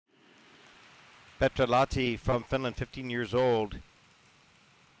Petra LAHTI from Finland, 15 years old.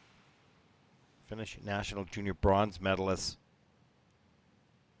 Finnish national junior bronze medalist.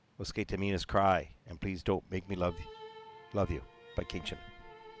 Uske Tamina's Cry, and Please Don't Make Me Love You by Kingston.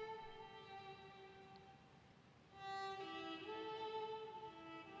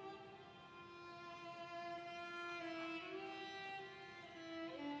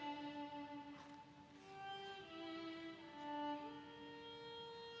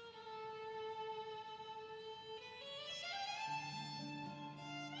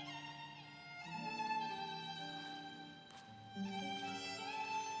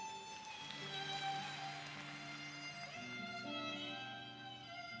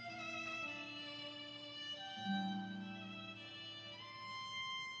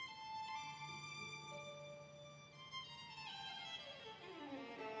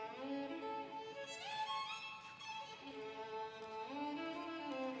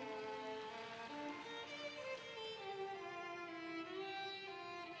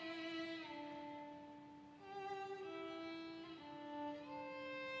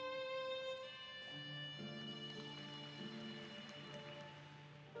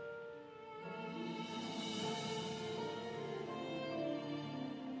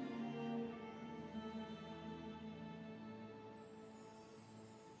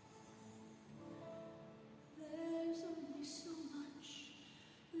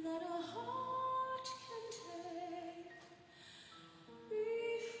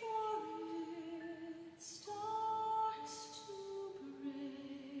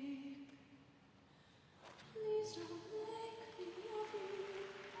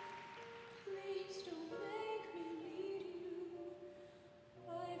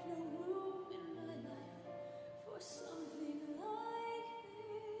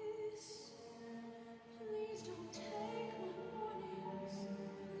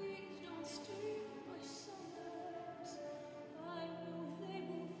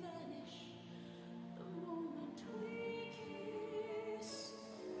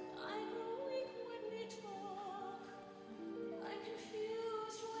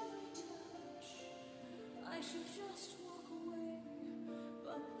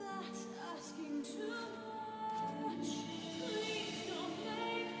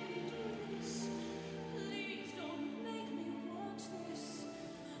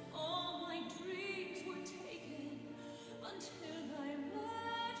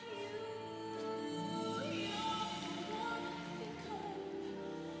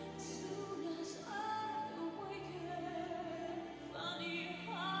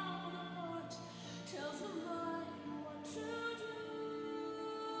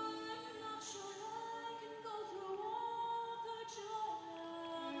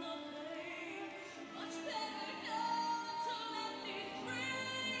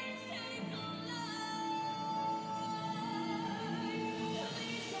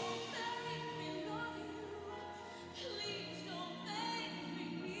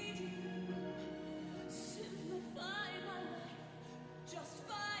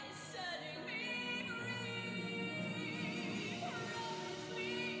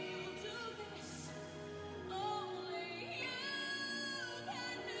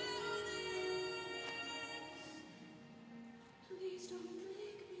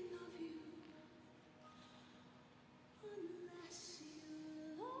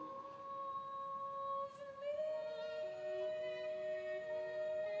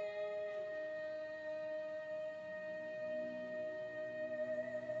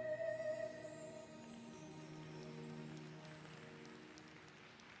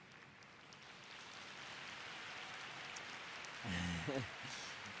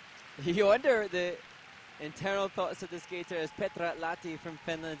 You wonder the internal thoughts of the skater as Petra LAHTI from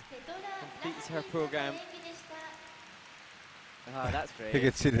Finland completes her program. Oh, that's great. You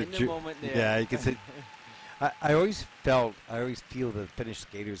can see in the moment there. Yeah, you can see. I always feel that Finnish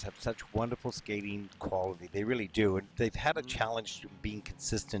skaters have such wonderful skating quality. They really do. And they've had a challenge being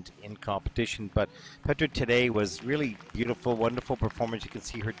consistent in competition. But Petra today was really beautiful, wonderful performance. You can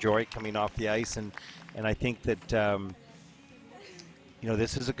see her joy coming off the ice. And I think that, you know,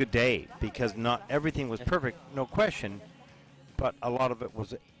 this is a good day because not everything was perfect, no question. But a lot of it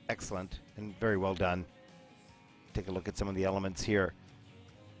was excellent and very well done. Take a look at some of the elements here.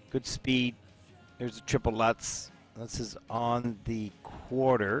 Good speed. There's a triple Lutz. This is on the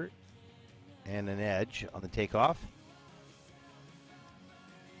quarter and an edge on the takeoff.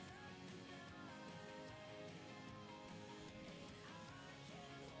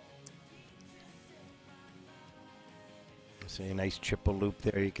 So a nice triple loop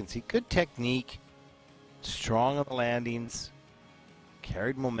there. You can see good technique, strong on the landings,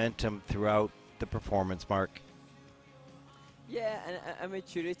 carried momentum throughout the performance, Mark. Yeah, and a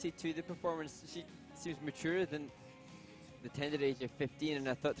maturity to the performance. She seems maturer than the tender age of 15, and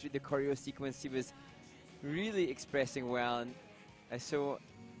I thought through the choreo sequence she was really expressing well, and I so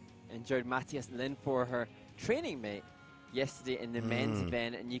enjoyed Matthias Lin for her training mate yesterday in the men's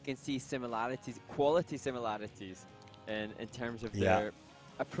event, and you can see similarities, quality similarities in terms of their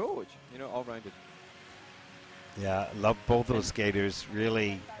approach, you know, all-rounded. Yeah, love both those skaters,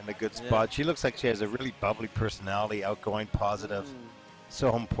 really in a good spot. Yeah. She looks like she has a really bubbly personality, outgoing, positive.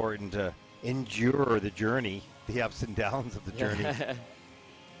 So important to endure the journey, the ups and downs of the journey.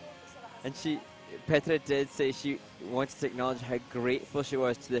 And Petra did say she wanted to acknowledge how grateful she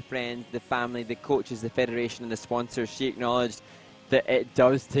was to the friends, the family, the coaches, the federation, and the sponsors. She acknowledged that it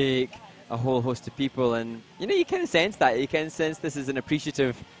does take a whole host of people, and you know, you can sense that. You can sense this is an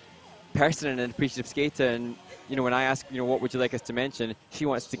appreciative person and an appreciative skater. And you know, when I ask, you know, what would you like us to mention, she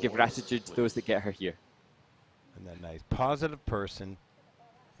wants to give gratitude to those that get her here. And that nice, positive person,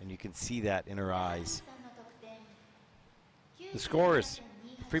 and you can see that in her eyes. The scores,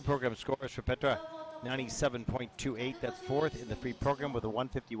 free program scores for Petra, 97.28. That's fourth in the free program with a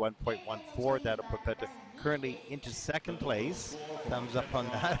 151.14. That'll put Petra currently into second place. Thumbs up on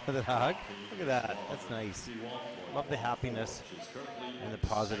that with a hug. Look at that. That's nice. Love the happiness and the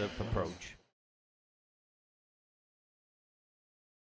positive approach.